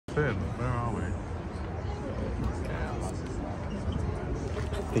Finn, where are we?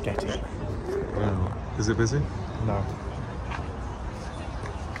 The Getty. Wow. Is it busy? No.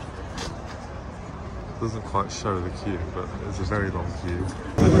 Doesn't quite show the queue, but it's a very long queue.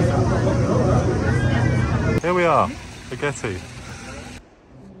 Here we are, the Getty.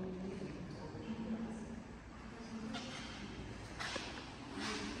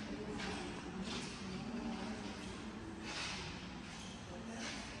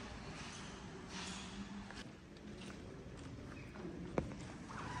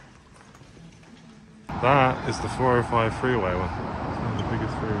 That is the 405 freeway, one of the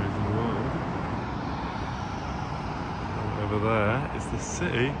biggest freeways in the world. And over there is the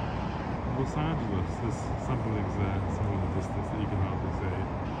city of Los Angeles. There's some buildings there, some in the distance that you can hardly see.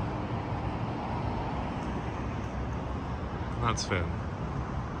 And that's Finn.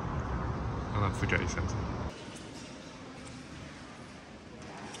 And that's the Getty Center.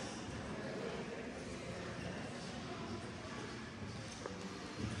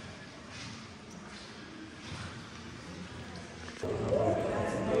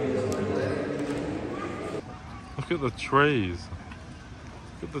 Look at the trees.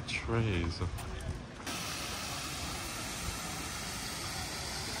 Look at the trees.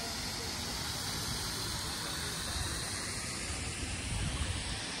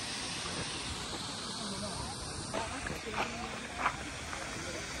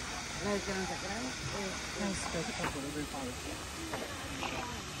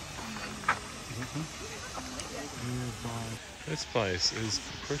 This place is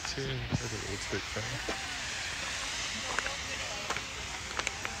pretty incredible, to be fair.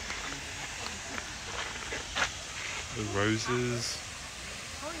 The roses.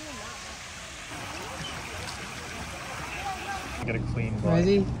 Get a clean bite.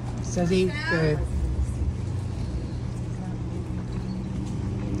 Ready? Steady, good.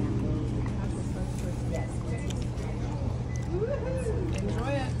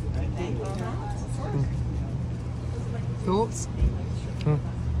 Thoughts?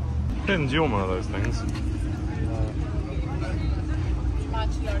 Finn, do you want one of those things?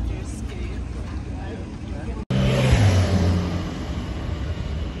 Much larger scale.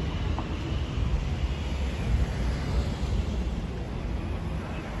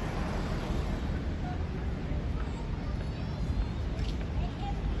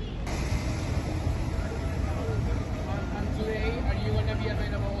 And today, are you going to be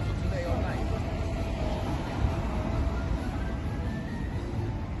available also today all night?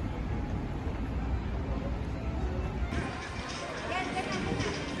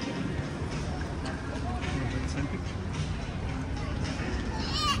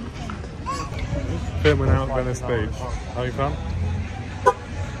 Finn went out at Venice Beach. Having fun?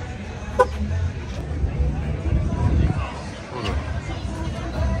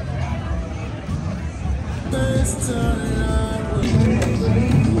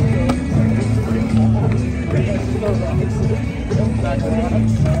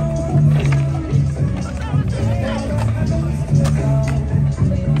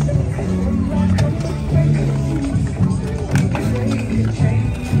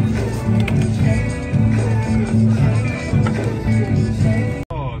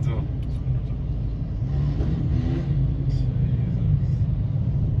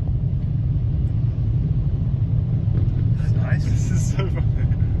 This is so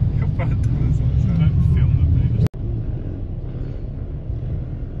funny.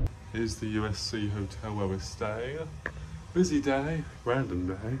 Here's the USC hotel where we're staying. Busy day, random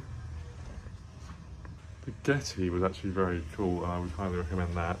day. The Getty was actually very cool and I would highly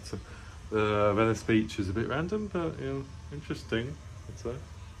recommend that. The Venice Beach is a bit random, but you know, interesting, I'd say.